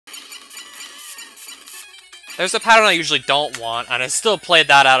There's a pattern I usually don't want, and I still played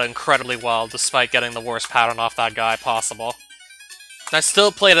that out incredibly well, despite getting the worst pattern off that guy possible. And I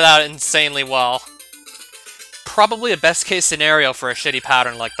still played it out insanely well. Probably a best-case scenario for a shitty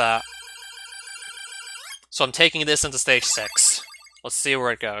pattern like that. So I'm taking this into stage 6. Let's see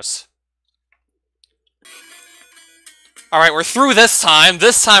where it goes. Alright, we're through this time.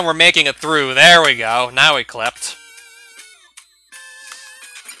 This time we're making it through. There we go. Now we clipped.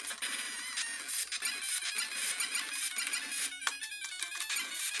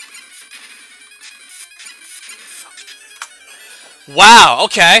 Wow,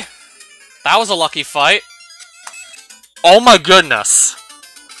 okay. That was a lucky fight. Oh my goodness.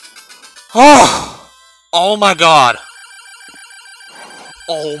 Oh, oh my god.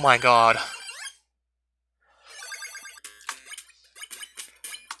 Oh my god.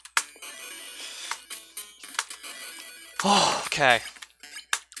 Oh, okay.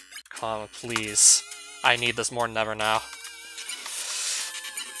 Come on, please. I need this more than ever now.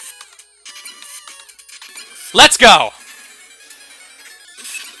 Let's go!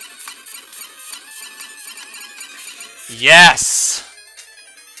 Yes!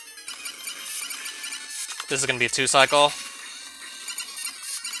 This is gonna be a 2-cycle.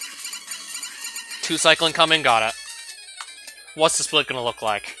 2-cycle incoming, got it. What's the split gonna look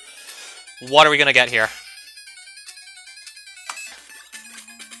like? What are we gonna get here?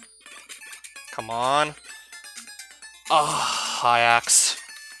 Come on. Oh, high axe.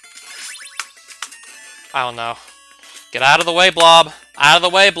 I don't know. Get out of the way, Blob! Out of the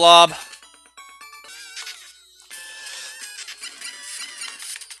way, Blob!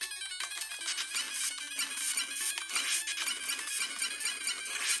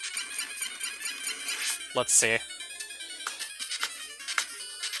 Let's see.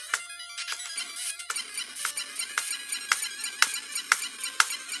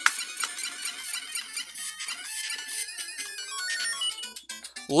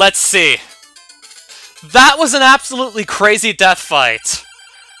 Let's see. That was an absolutely crazy death fight.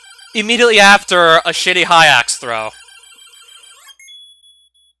 Immediately after a shitty high axe throw.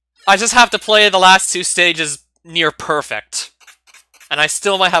 I just have to play the last 2 stages near perfect. And I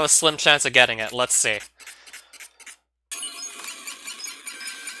still might have a slim chance of getting it. Let's see.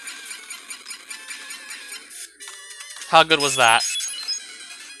 How good was that?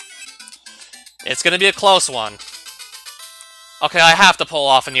 It's gonna be a close one. Okay, I have to pull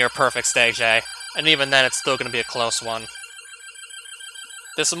off a near-perfect stage A. And even then, it's still gonna be a close one.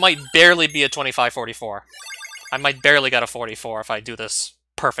 This might barely be a 25-44. I might barely get a 44 if I do this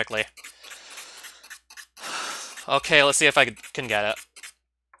perfectly. Okay, let's see if I can get it.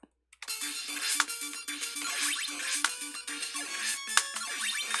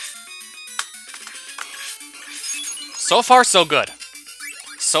 So far, so good.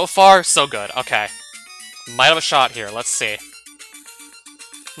 So far, so good. Okay. Might have a shot here. Let's see.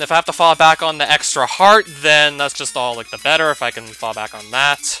 And if I have to fall back on the extra heart, then that's just all, like, the better. If I can fall back on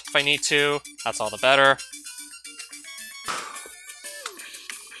that, if I need to, that's all the better.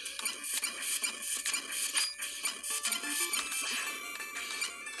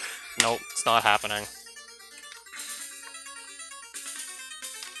 Nope, it's not happening.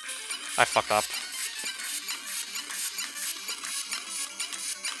 I fucked up.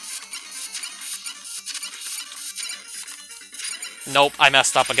 Nope, I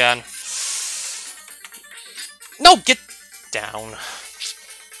messed up again. No, get down.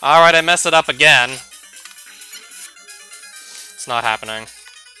 Alright, I messed it up again. It's not happening.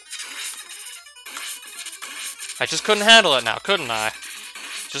 I just couldn't handle it now, couldn't I?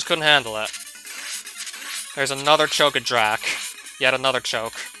 Just couldn't handle it. There's another choke at Drac. Yet another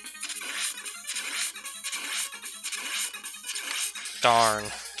choke. Darn.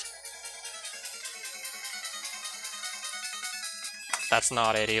 That's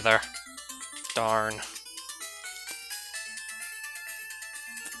not it either. Darn.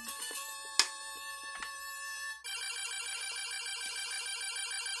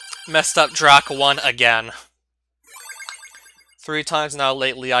 Messed up Drac 1 again. 3 times now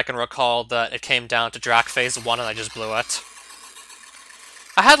lately I can recall that it came down to Drac Phase 1 and I just blew it.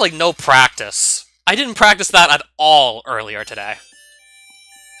 I had, like, no practice. I didn't practice that at all earlier today.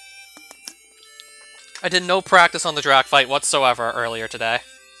 I did no practice on the Drac fight whatsoever earlier today.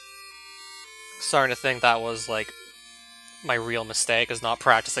 Starting to think that was, like, my real mistake, is not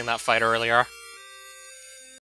practicing that fight earlier.